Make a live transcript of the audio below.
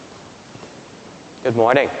Good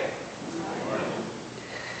morning.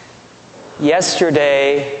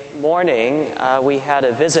 Yesterday morning, we had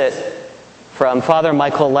a visit from Father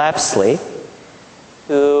Michael Lapsley,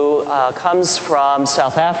 who comes from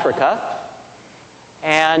South Africa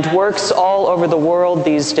and works all over the world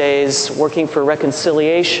these days, working for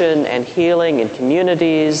reconciliation and healing in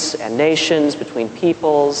communities and nations, between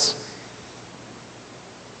peoples.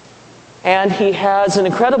 And he has an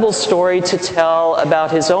incredible story to tell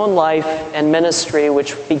about his own life and ministry,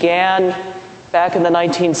 which began back in the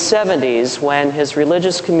 1970s when his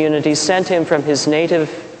religious community sent him from his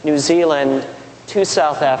native New Zealand to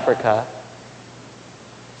South Africa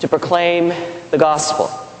to proclaim the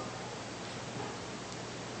gospel.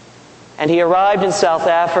 And he arrived in South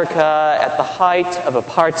Africa at the height of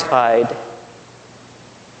apartheid.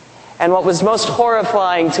 And what was most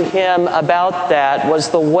horrifying to him about that was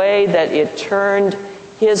the way that it turned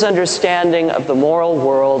his understanding of the moral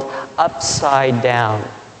world upside down,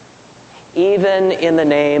 even in the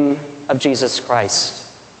name of Jesus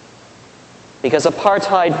Christ. Because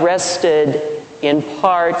apartheid rested in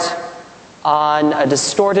part on a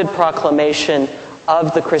distorted proclamation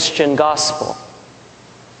of the Christian gospel.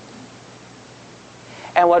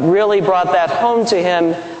 And what really brought that home to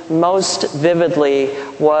him most vividly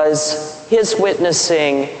was his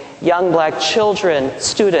witnessing young black children,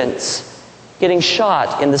 students, getting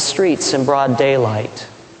shot in the streets in broad daylight.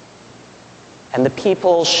 And the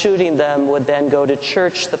people shooting them would then go to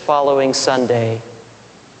church the following Sunday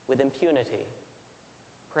with impunity,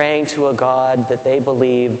 praying to a God that they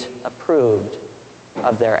believed approved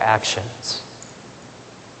of their actions.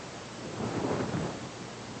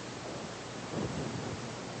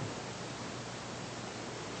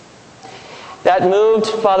 That moved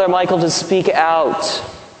Father Michael to speak out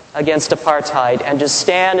against apartheid and to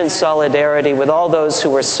stand in solidarity with all those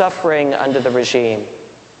who were suffering under the regime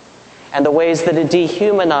and the ways that it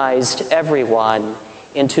dehumanized everyone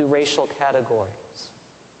into racial categories.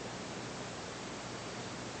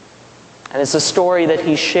 And it's a story that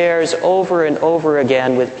he shares over and over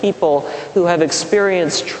again with people who have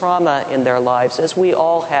experienced trauma in their lives, as we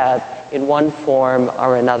all have in one form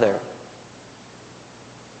or another.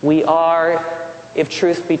 We are, if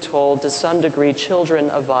truth be told, to some degree children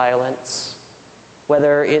of violence,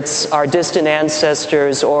 whether it's our distant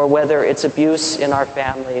ancestors or whether it's abuse in our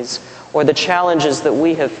families or the challenges that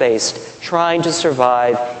we have faced trying to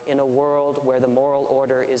survive in a world where the moral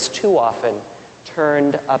order is too often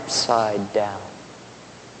turned upside down.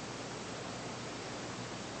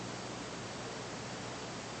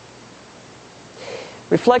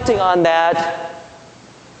 Reflecting on that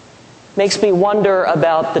makes me wonder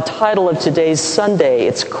about the title of today's Sunday.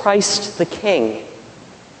 It's Christ the King.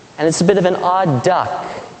 And it's a bit of an odd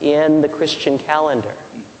duck in the Christian calendar.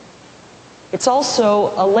 It's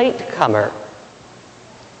also a latecomer.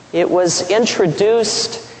 It was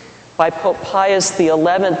introduced by Pope Pius XI in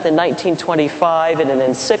 1925 in an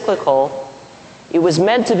encyclical. It was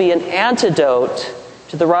meant to be an antidote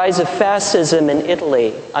to the rise of fascism in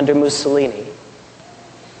Italy under Mussolini.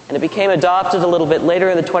 And it became adopted a little bit later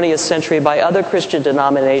in the 20th century by other Christian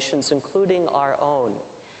denominations, including our own.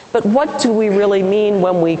 But what do we really mean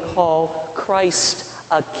when we call Christ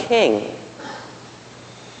a king?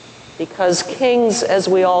 Because kings, as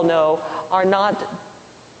we all know, are not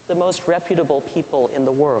the most reputable people in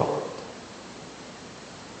the world.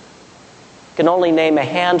 You can only name a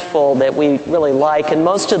handful that we really like, and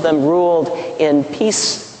most of them ruled in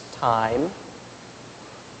peacetime.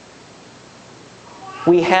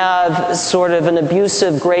 We have sort of an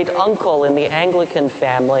abusive great uncle in the Anglican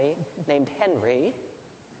family named Henry,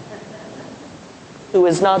 who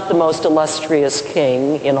is not the most illustrious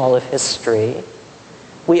king in all of history.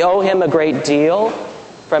 We owe him a great deal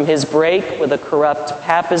from his break with a corrupt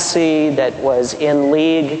papacy that was in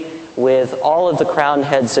league with all of the crown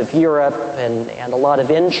heads of Europe and a lot of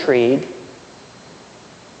intrigue.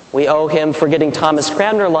 We owe him for getting Thomas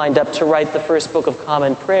Cranmer lined up to write the first Book of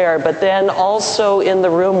Common Prayer, but then also in the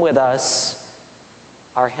room with us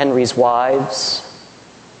are Henry's wives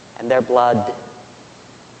and their blood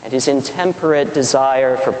and his intemperate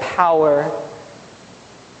desire for power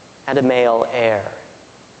and a male heir.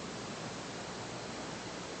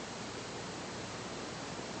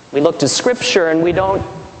 We look to Scripture and we don't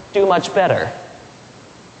do much better.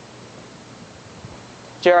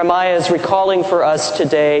 Jeremiah is recalling for us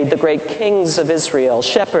today the great kings of Israel,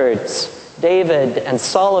 shepherds, David and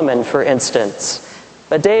Solomon, for instance.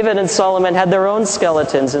 But David and Solomon had their own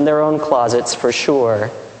skeletons in their own closets, for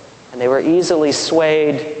sure, and they were easily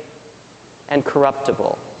swayed and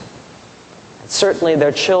corruptible. And certainly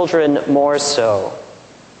their children more so.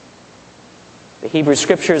 The Hebrew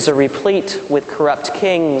Scriptures are replete with corrupt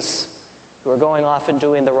kings who are going off and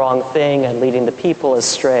doing the wrong thing and leading the people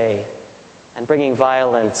astray and bringing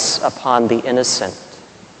violence upon the innocent.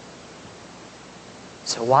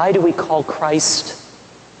 So why do we call Christ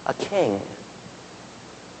a king?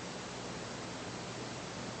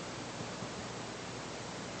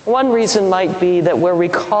 One reason might be that we're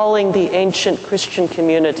recalling the ancient Christian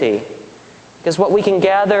community, because what we can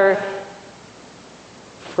gather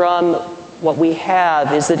from what we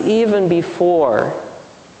have is that even before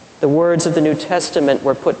the words of the New Testament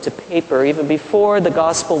were put to paper, even before the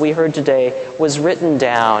gospel we heard today was written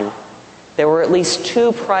down, there were at least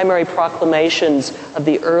two primary proclamations of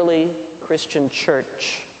the early Christian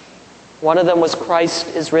church. One of them was Christ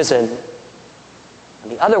is risen,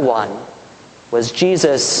 and the other one was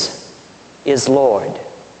Jesus is Lord.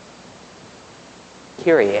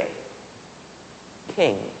 Kyrie,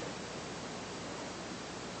 King.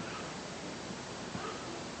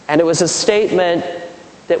 And it was a statement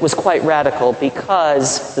that was quite radical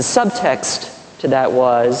because the subtext to that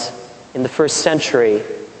was, in the first century,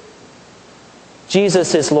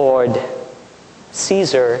 Jesus is Lord,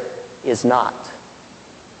 Caesar is not.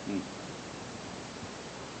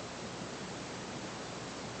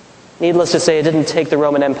 Needless to say, it didn't take the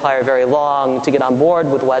Roman Empire very long to get on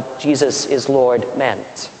board with what Jesus is Lord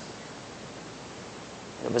meant.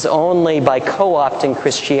 It was only by co-opting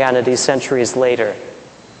Christianity centuries later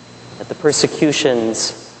that the persecutions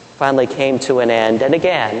finally came to an end. And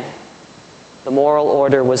again, the moral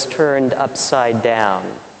order was turned upside down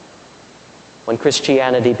when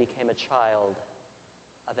Christianity became a child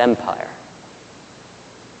of empire.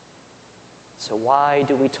 So why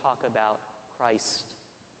do we talk about Christ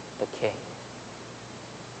the King?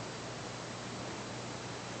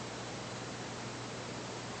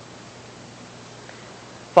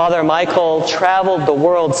 Father Michael traveled the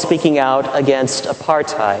world speaking out against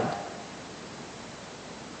apartheid.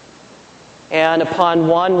 And upon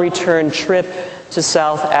one return trip to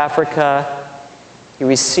South Africa, he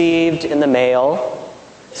received in the mail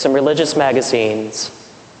some religious magazines.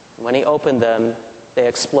 When he opened them, they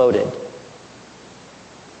exploded.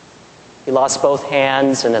 He lost both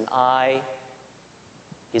hands and an eye.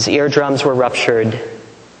 His eardrums were ruptured.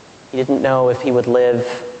 He didn't know if he would live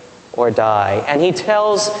or die. And he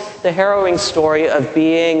tells the harrowing story of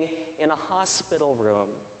being in a hospital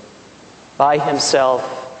room by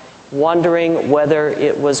himself, wondering whether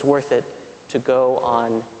it was worth it to go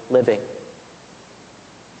on living.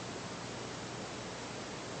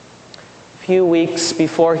 A few weeks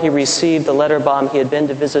before he received the letter bomb, he had been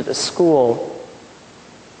to visit a school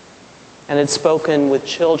and had spoken with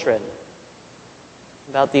children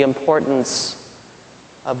about the importance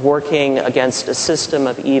of working against a system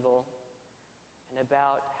of evil and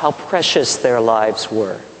about how precious their lives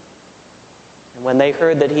were. And when they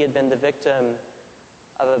heard that he had been the victim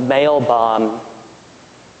of a mail bomb,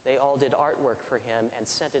 they all did artwork for him and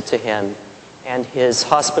sent it to him, and his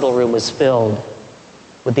hospital room was filled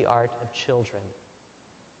with the art of children.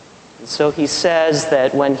 And so he says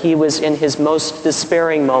that when he was in his most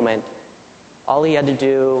despairing moment, all he had to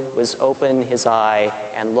do was open his eye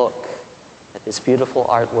and look at this beautiful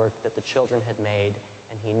artwork that the children had made,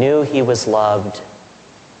 and he knew he was loved,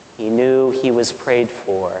 he knew he was prayed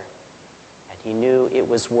for, and he knew it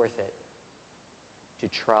was worth it to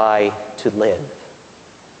try to live.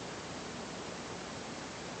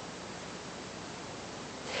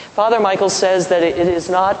 Father Michael says that it is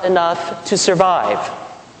not enough to survive.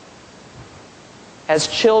 As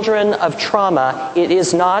children of trauma, it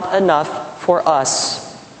is not enough for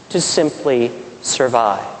us to simply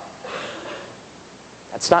survive.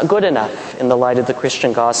 That's not good enough in the light of the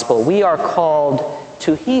Christian gospel. We are called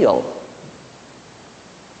to heal.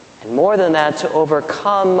 And more than that, to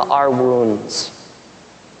overcome our wounds,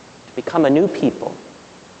 to become a new people.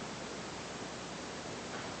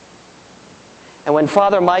 And when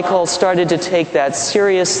Father Michael started to take that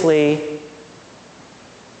seriously,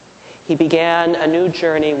 he began a new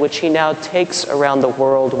journey which he now takes around the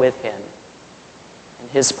world with him. And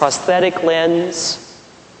his prosthetic limbs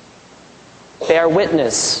bear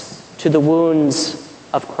witness to the wounds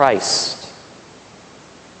of Christ.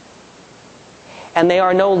 And they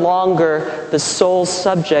are no longer the sole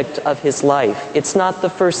subject of his life. It's not the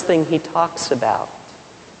first thing he talks about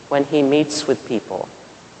when he meets with people.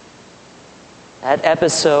 That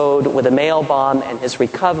episode with a mail bomb and his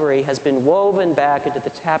recovery has been woven back into the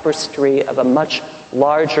tapestry of a much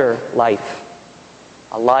larger life.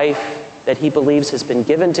 A life that he believes has been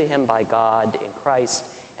given to him by God in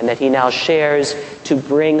Christ, and that he now shares to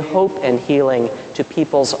bring hope and healing to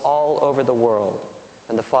peoples all over the world,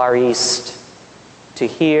 from the Far East to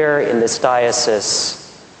here in this diocese,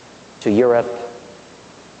 to Europe,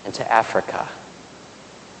 and to Africa.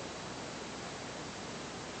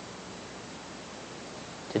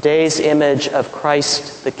 Today's image of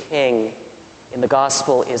Christ the King in the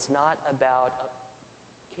gospel is not about a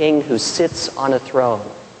king who sits on a throne.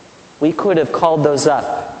 We could have called those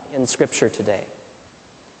up in Scripture today.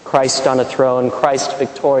 Christ on a throne, Christ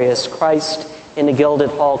victorious, Christ in a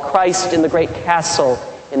gilded hall, Christ in the great castle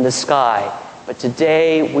in the sky. But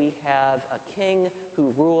today we have a king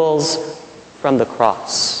who rules from the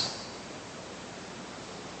cross.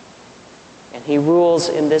 And he rules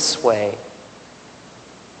in this way.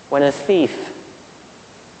 When a thief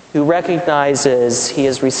who recognizes he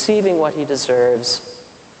is receiving what he deserves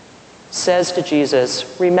says to Jesus,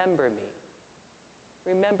 "Remember me.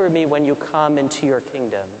 Remember me when you come into your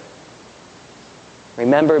kingdom.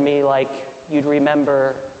 Remember me like you'd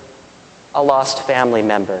remember a lost family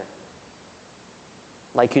member,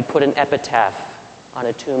 like you'd put an epitaph on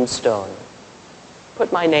a tombstone.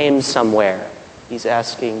 Put my name somewhere," he's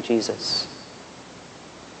asking Jesus.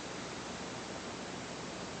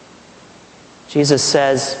 Jesus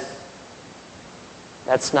says,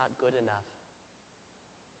 "That's not good enough.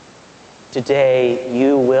 Today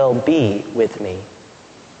you will be with me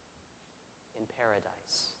in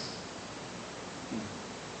paradise."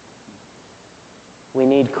 We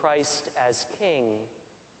need Christ as King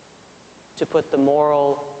to put the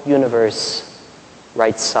moral universe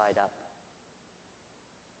right side up.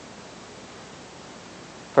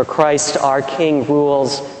 For Christ, our King,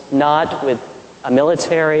 rules not with a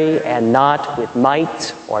military and not with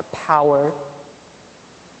might or power,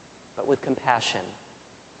 but with compassion,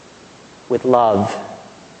 with love,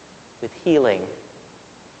 with healing,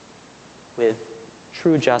 with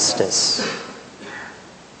true justice.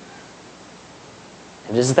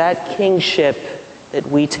 It is that kingship that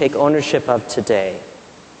we take ownership of today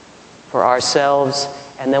for ourselves,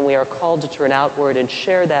 and then we are called to turn outward and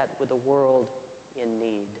share that with a world in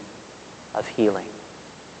need of healing.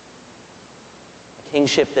 A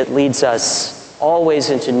kingship that leads us always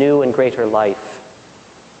into new and greater life,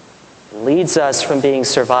 and leads us from being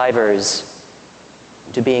survivors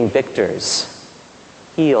to being victors,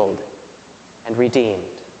 healed and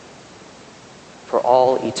redeemed for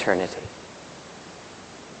all eternity.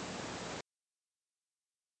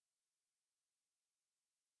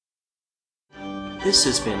 This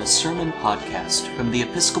has been a sermon podcast from the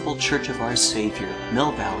Episcopal Church of Our Savior,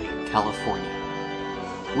 Mill Valley, California.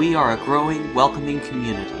 We are a growing, welcoming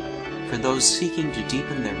community for those seeking to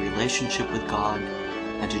deepen their relationship with God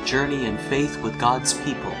and to journey in faith with God's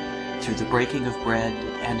people through the breaking of bread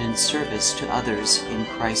and in service to others in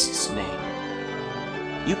Christ's name.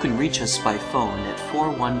 You can reach us by phone at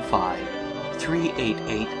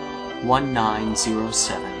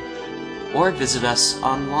 415-388-1907 or visit us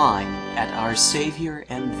online at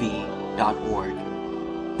oursaviormv.org.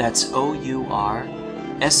 That's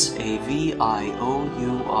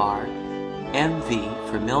OURSAVIOURMV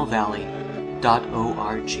for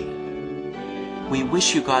millvalley.org. We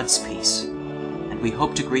wish you God's peace, and we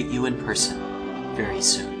hope to greet you in person very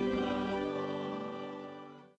soon.